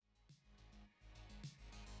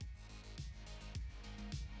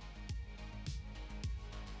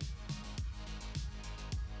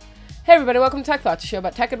Hey everybody, welcome to Tech Thoughts, a show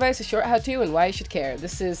about tech advice, a short how-to, and why you should care.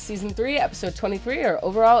 This is Season 3, Episode 23, or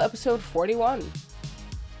overall Episode 41. We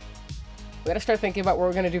gotta start thinking about what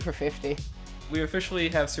we're gonna do for 50. We officially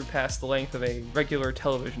have surpassed the length of a regular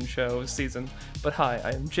television show season. But hi,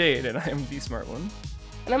 I am Jade, and I am the smart one.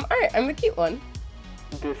 And I'm the cute one.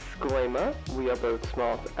 Disclaimer, we are both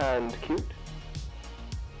smart and cute.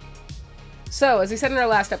 So, as we said in our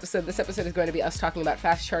last episode, this episode is going to be us talking about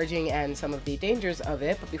fast charging and some of the dangers of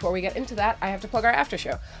it. But before we get into that, I have to plug our after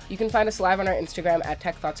show. You can find us live on our Instagram at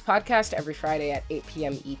Tech Thoughts Podcast every Friday at 8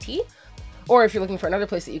 p.m. ET. Or if you're looking for another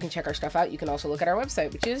place that you can check our stuff out, you can also look at our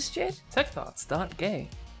website, which is, Jade? techthoughts.gay.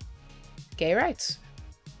 Gay rights.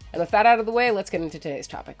 And with that out of the way, let's get into today's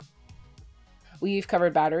topic. We've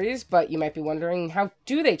covered batteries, but you might be wondering, how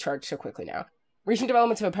do they charge so quickly now? Recent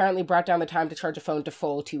developments have apparently brought down the time to charge a phone to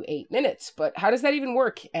full to 8 minutes, but how does that even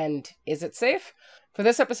work, and is it safe? For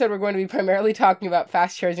this episode, we're going to be primarily talking about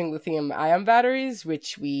fast-charging lithium-ion batteries,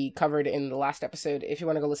 which we covered in the last episode, if you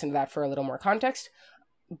want to go listen to that for a little more context.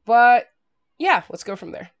 But, yeah, let's go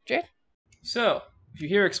from there. Jade? So, if you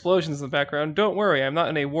hear explosions in the background, don't worry, I'm not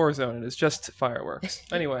in a war zone, it is just fireworks.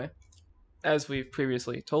 Anyway, as we've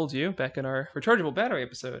previously told you back in our rechargeable battery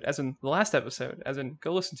episode, as in the last episode, as in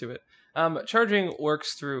go listen to it, charging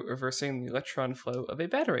works through reversing the electron flow of a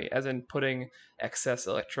battery, as in putting excess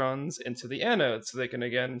electrons into the anode so they can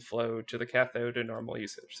again flow to the cathode in normal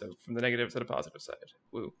usage, so from the negative to the positive side.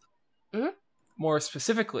 Woo. Mm-hmm. More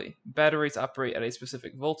specifically, batteries operate at a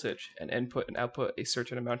specific voltage and input and output a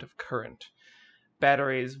certain amount of current.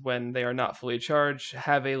 Batteries, when they are not fully charged,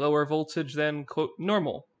 have a lower voltage than, quote,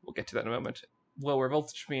 normal. We'll get to that in a moment. Lower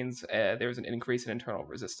voltage means there's an increase in internal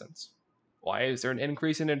resistance. Why is there an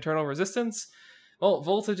increase in internal resistance? Well,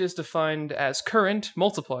 voltage is defined as current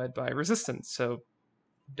multiplied by resistance, so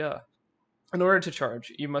duh. In order to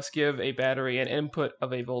charge, you must give a battery an input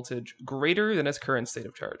of a voltage greater than its current state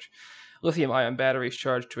of charge. Lithium-ion batteries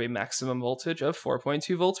charge to a maximum voltage of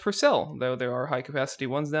 4.2 volts per cell, though there are high-capacity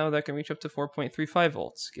ones now that can reach up to 4.35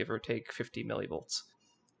 volts, give or take 50 millivolts.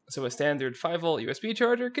 So a standard 5-volt USB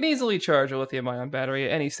charger can easily charge a lithium-ion battery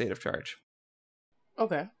at any state of charge.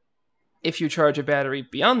 Okay. If you charge a battery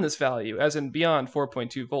beyond this value, as in beyond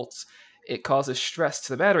 4.2 volts, it causes stress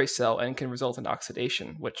to the battery cell and can result in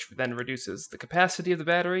oxidation, which then reduces the capacity of the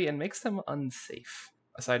battery and makes them unsafe.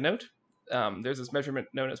 A side note, there's this measurement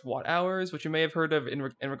known as watt-hours, which you may have heard of in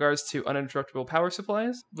regards to uninterruptible power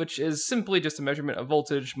supplies, which is simply just a measurement of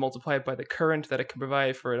voltage multiplied by the current that it can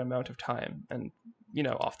provide for an amount of time, and, you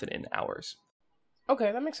know, often in hours.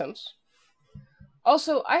 Okay, that makes sense.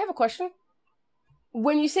 Also, I have a question.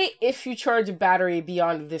 When you say if you charge a battery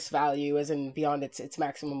beyond this value, as in beyond its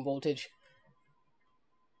maximum voltage,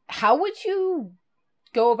 how would you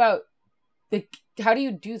go about, how do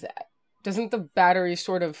you do that? Doesn't the battery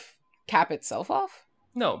sort of cap itself off?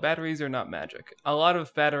 No, batteries are not magic. A lot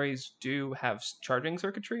of batteries do have charging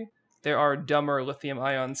circuitry. There are dumber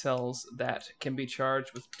lithium-ion cells that can be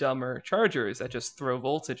charged with dumber chargers that just throw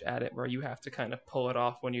voltage at it, where you have to kind of pull it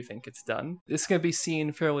off when you think it's done. This can be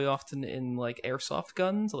seen fairly often in, like, airsoft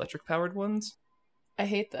guns, electric-powered ones. I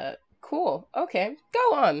hate that. Cool. Okay,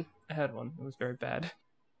 go on. I had one. It was very bad.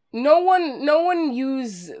 No one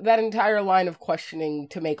use that entire line of questioning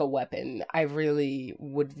to make a weapon. I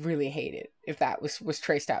would really hate it if that was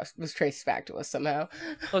traced back to us somehow.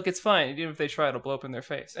 Look, it's fine. Even if they try, it'll blow up in their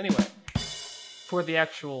face. Anyway, for the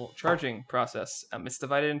actual charging process, it's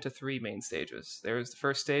divided into 3 main stages. There's the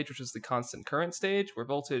first stage, which is the constant current stage, where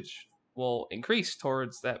voltage will increase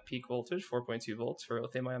towards that peak voltage, 4.2 volts for a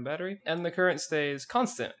lithium-ion battery, and the current stays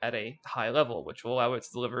constant at a high level, which will allow it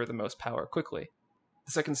to deliver the most power quickly.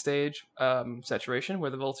 The second stage, saturation, where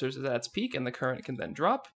the voltage is at its peak and the current can then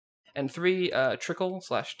drop. And 3,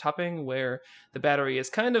 trickle/topping, where the battery is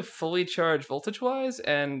kind of fully charged voltage-wise,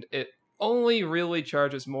 and it only really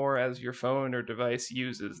charges more as your phone or device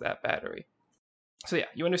uses that battery. So yeah,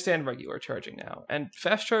 you understand regular charging now, and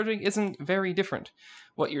fast charging isn't very different.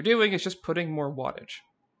 What you're doing is just putting more wattage.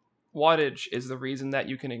 Wattage is the reason that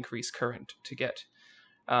you can increase current to get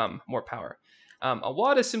more power. A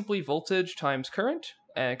watt is simply voltage times current,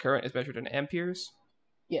 and current is measured in amperes.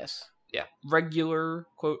 Yes. Yeah. Regular,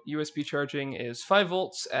 quote, USB charging is 5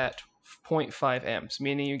 volts at 0.5 amps,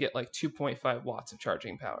 meaning you get like 2.5 watts of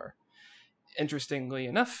charging power. Interestingly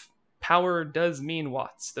enough, power does mean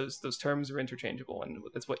watts. Those terms are interchangeable, and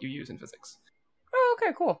that's what you use in physics. Oh,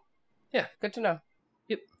 okay, cool. Yeah. Good to know.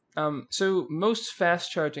 Yep. So most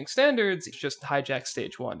fast charging standards just hijack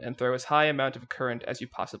stage 1 and throw as high amount of current as you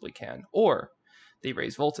possibly can, or they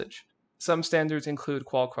raise voltage. Some standards include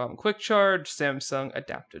Qualcomm Quick Charge, Samsung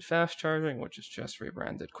Adaptive Fast Charging, which is just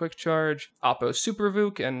rebranded Quick Charge, Oppo Super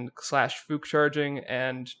VOOC and /VOOC Charging,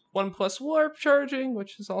 and OnePlus Warp Charging,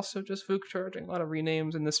 which is also just VOOC Charging. A lot of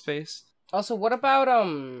renames in this space. Also, what about,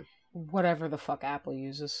 whatever the fuck Apple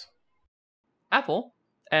uses? Apple,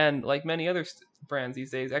 and like many other brands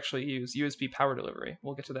these days, actually use USB power delivery.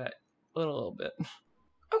 We'll get to that in a little bit.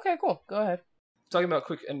 Okay, cool. Go ahead. Talking about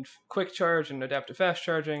quick charge and adaptive fast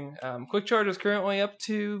charging, Quick Charge is currently up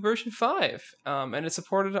to version 5, and it's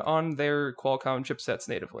supported on their Qualcomm chipsets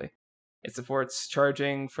natively. It supports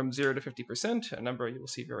charging from 0 to 50%, a number you will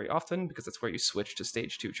see very often because that's where you switch to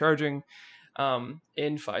stage 2 charging,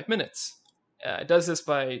 in 5 minutes. It does this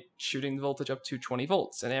by shooting the voltage up to 20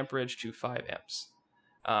 volts and amperage to 5 amps.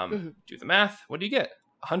 Do the math. What do you get?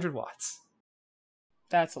 100 watts.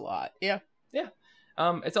 That's a lot. Yeah. Yeah.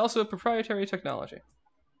 It's also a proprietary technology.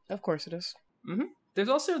 Of course it is. Mm-hmm. There's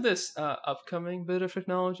also this upcoming bit of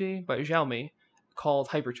technology by Xiaomi called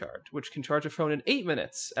Hypercharge, which can charge a phone in 8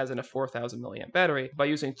 minutes, as in a 4,000 milliamp battery, by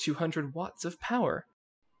using 200 watts of power.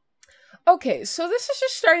 Okay, so this is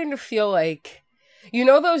just starting to feel like, you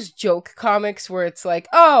know those joke comics where it's like,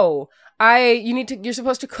 oh, you're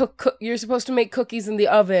supposed to make cookies in the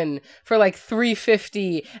oven for like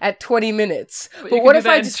 350 at 20 minutes. But what if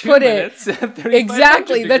I just put it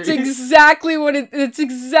exactly? That's exactly what it's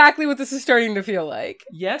exactly what this is starting to feel like.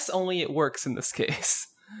 Yes, only it works in this case.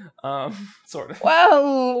 Sort of.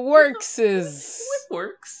 Well, works is it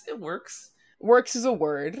works. It works. Works is a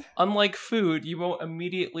word. Unlike food, you won't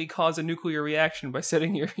immediately cause a nuclear reaction by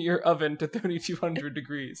setting your oven to 3,200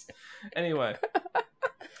 degrees. Anyway.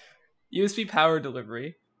 USB power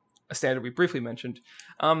delivery, a standard we briefly mentioned,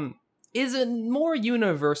 is a more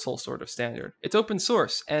universal sort of standard. It's open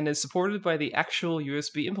source and is supported by the actual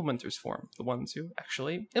USB implementers forum, the ones who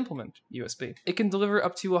actually implement USB. It can deliver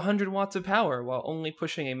up to 100 watts of power while only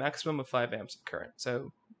pushing a maximum of 5 amps of current,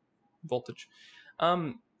 so voltage.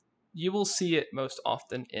 You will see it most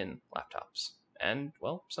often in laptops and,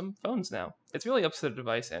 well, some phones now. It's really up to the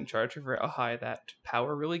device and charger for how high that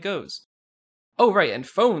power really goes. Oh, right, and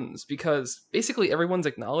phones, because basically everyone's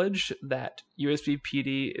acknowledged that USB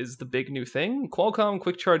PD is the big new thing. Qualcomm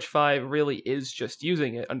Quick Charge 5 really is just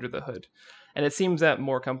using it under the hood, and it seems that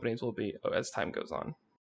more companies will be as time goes on.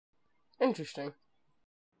 Interesting.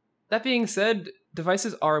 That being said,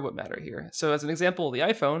 devices are what matter here. So as an example, the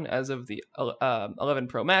iPhone, as of the 11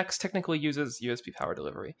 Pro Max, technically uses USB power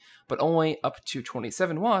delivery, but only up to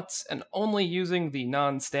 27 watts, and only using the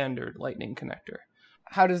non-standard Lightning connector.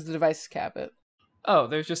 How does the device cap it? Oh,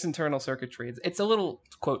 there's just internal circuitry. It's a little,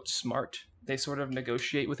 quote, smart. They sort of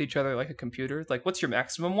negotiate with each other like a computer. Like, what's your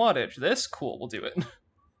maximum wattage? This? Cool, we'll do it.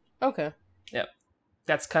 Okay. Yep.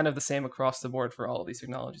 That's kind of the same across the board for all of these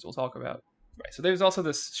technologies we'll talk about. Right, so there's also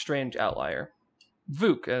this strange outlier.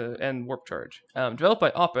 VOOC and Warp Charge. Developed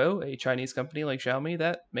by Oppo, a Chinese company like Xiaomi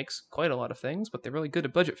that makes quite a lot of things, but they're really good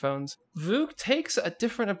at budget phones. VOOC takes a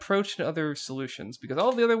different approach than other solutions because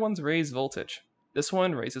all the other ones raise voltage. This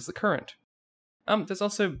one raises the current. There's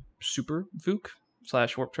also Super VOOC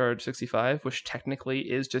 / Warp Charge 65, which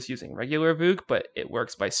technically is just using regular VOOC, but it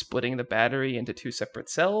works by splitting the battery into 2 separate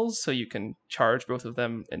cells, so you can charge both of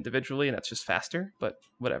them individually, and that's just faster, but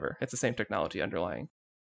whatever. It's the same technology underlying.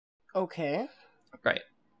 Okay. Right.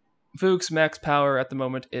 VOOC's max power at the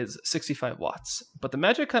moment is 65 watts, but the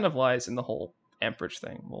magic kind of lies in the whole amperage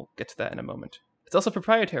thing. We'll get to that in a moment. It's also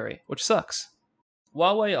proprietary, which sucks.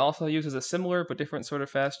 Huawei also uses a similar but different sort of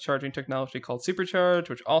fast charging technology called Supercharge,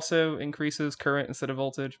 which also increases current instead of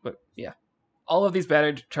voltage, but yeah. All of these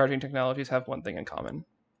battery charging technologies have one thing in common: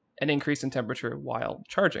 an increase in temperature while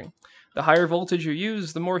charging. The higher voltage you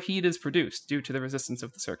use, the more heat is produced due to the resistance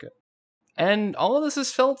of the circuit. And all of this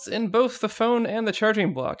is felt in both the phone and the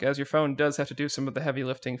charging block, as your phone does have to do some of the heavy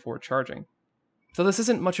lifting for charging. So this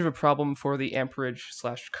isn't much of a problem for the amperage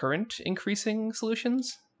 / current increasing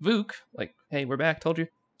solutions. VOOC, like, hey, we're back, told you.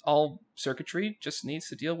 All circuitry just needs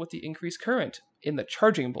to deal with the increased current in the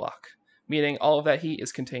charging block, meaning all of that heat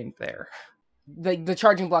is contained there. The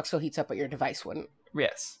charging block still heats up, but your device wouldn't.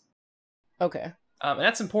 Yes. Okay. And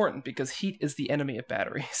that's important because heat is the enemy of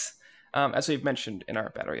batteries. As we've mentioned in our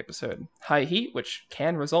battery episode, high heat, which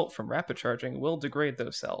can result from rapid charging, will degrade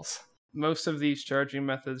those cells. Most of these charging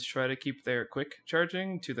methods try to keep their quick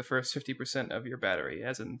charging to the first 50% of your battery,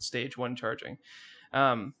 as in stage 1 charging,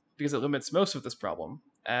 because it limits most of this problem,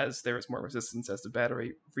 as there is more resistance as the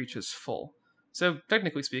battery reaches full. So,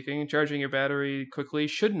 technically speaking, charging your battery quickly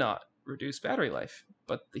should not reduce battery life,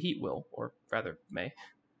 but the heat will, or rather may.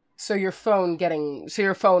 So your phone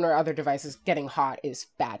or other devices getting hot is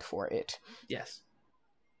bad for it. Yes.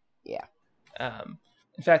 Yeah.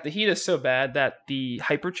 In fact, the heat is so bad that the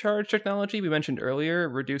hypercharge technology we mentioned earlier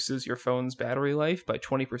reduces your phone's battery life by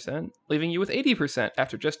 20%, leaving you with 80%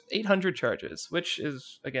 after just 800 charges, which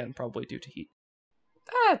is, again, probably due to heat.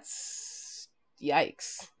 That's...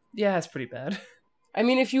 yikes. Yeah, it's pretty bad. I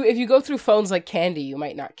mean, if you go through phones like candy, you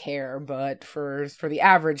might not care, but for the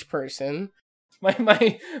average person... My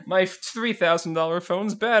 $3,000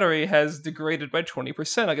 phone's battery has degraded by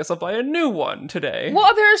 20%. I guess I'll buy a new one today.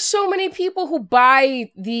 Well, there are so many people who buy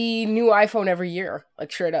the new iPhone every year,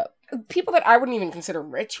 like straight up. People that I wouldn't even consider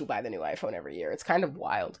rich who buy the new iPhone every year. It's kind of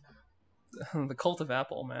wild. The cult of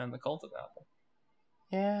Apple, man. The cult of Apple.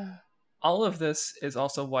 Yeah. All of this is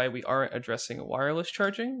also why we aren't addressing wireless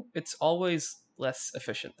charging. It's always less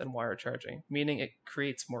efficient than wire charging, meaning it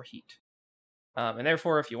creates more heat. And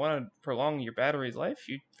therefore, if you want to prolong your battery's life,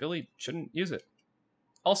 you really shouldn't use it.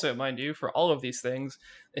 Also, mind you, for all of these things,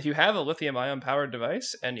 if you have a lithium-ion powered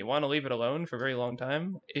device and you want to leave it alone for a very long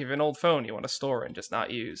time, if you have an old phone you want to store and just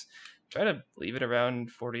not use, try to leave it around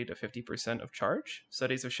 40 to 50% of charge.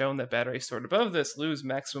 Studies have shown that batteries stored above this lose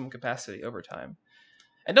maximum capacity over time.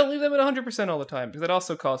 And don't leave them at 100% all the time, because that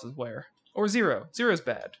also causes wear. Or zero. Zero's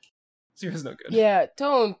bad. Zero's no good. Yeah,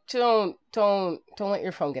 don't let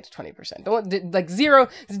your phone get to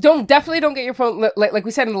 20%. Definitely don't get your phone, like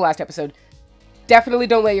we said in the last episode, definitely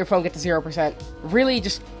don't let your phone get to 0%. Really,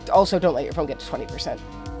 just also don't let your phone get to 20%.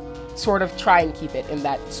 Sort of try and keep it in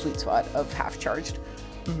that sweet spot of half charged.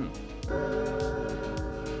 Mm-hmm.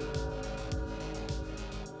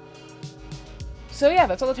 So yeah,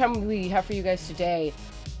 that's all the time we have for you guys today.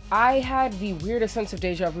 I had the weirdest sense of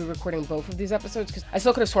deja vu recording both of these episodes because I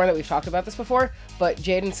still could have sworn that we've talked about this before, but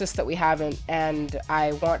Jade insists that we haven't, and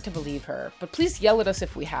I want to believe her. But please yell at us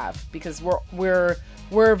if we have, because we're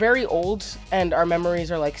very old and our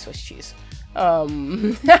memories are like Swiss cheese. We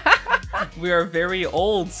are very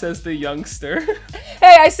old, says the youngster.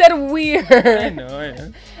 Hey, I said weird. I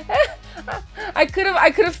know. I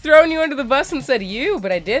could have thrown you under the bus and said you,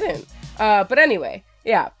 but I didn't. But anyway.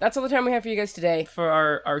 Yeah, that's all the time we have for you guys today. For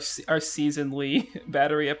our seasonally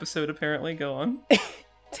battery episode, apparently. Go on.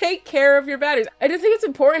 Take care of your batteries. I do think it's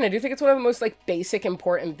important. I do think it's one of the most basic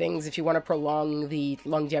important things if you want to prolong the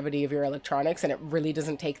longevity of your electronics, and it really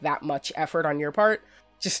doesn't take that much effort on your part.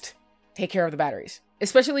 Just take care of the batteries.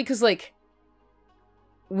 Especially because,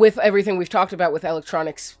 with everything we've talked about with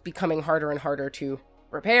electronics becoming harder and harder to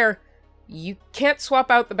repair, you can't swap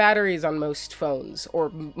out the batteries on most phones, or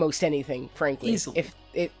most anything, frankly. Easily.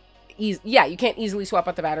 You can't easily swap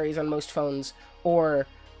out the batteries on most phones, or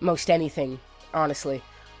most anything, honestly,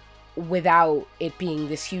 without it being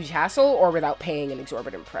this huge hassle, or without paying an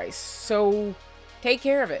exorbitant price. So, take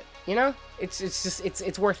care of it, you know? It's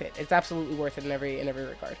worth it. It's absolutely worth it in every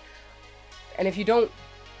regard. And if you don't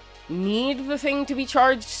need the thing to be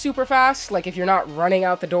charged super fast, if you're not running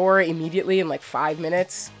out the door immediately in 5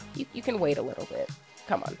 minutes, you can wait a little bit.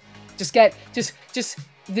 Come on. Just do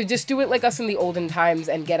it like us in the olden times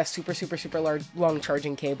and get a super long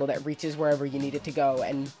charging cable that reaches wherever you need it to go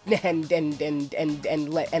and let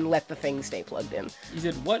the thing stay plugged in. You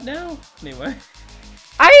did what now? Anyway.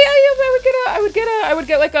 I would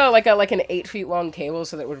get like an 8 feet long cable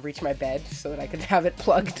so that it would reach my bed so that I could have it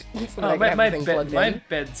plugged. My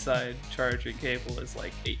bedside charging cable is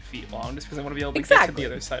 8 feet long just because I want to be able to get to the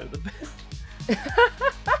other side of the bed.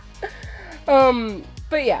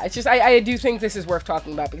 But yeah, it's just I do think this is worth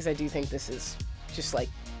talking about because I do think this is just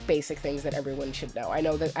basic things that everyone should know. I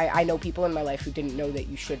know that I know people in my life who didn't know that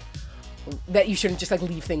you shouldn't just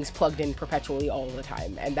leave things plugged in perpetually all the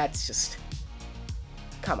time, and that's just,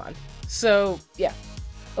 come on. So yeah,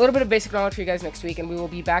 a little bit of basic knowledge for you guys next week, and we will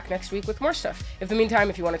be back next week with more stuff. In the meantime,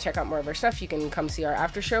 if you want to check out more of our stuff, you can come see our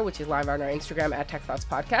after show, which is live on our Instagram at Tech Thoughts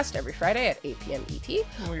Podcast every Friday at 8 p.m. ET.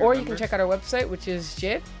 Or you can check out our website, which is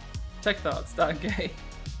Jid. techthoughts.gay.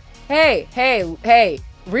 Hey.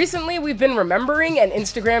 Recently, we've been remembering, and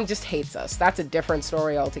Instagram just hates us. That's a different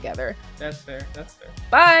story altogether. That's fair.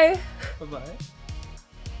 Bye. Bye-bye.